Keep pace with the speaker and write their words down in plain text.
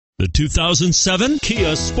The 2007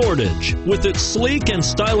 Kia Sportage. With its sleek and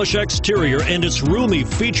stylish exterior and its roomy,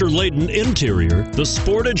 feature-laden interior, the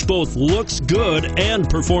Sportage both looks good and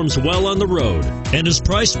performs well on the road and is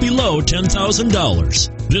priced below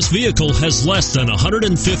 $10,000. This vehicle has less than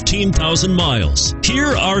 115,000 miles.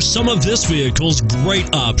 Here are some of this vehicle's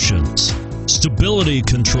great options: stability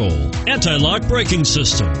control, anti-lock braking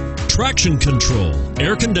system, traction control,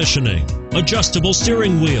 air conditioning, adjustable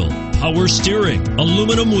steering wheel, power steering,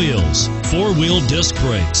 aluminum wheels, four-wheel disc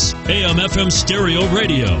brakes, AM/FM stereo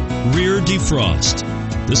radio, rear defrost.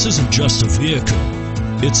 This isn't just a vehicle,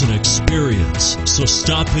 it's an experience. So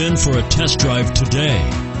stop in for a test drive today.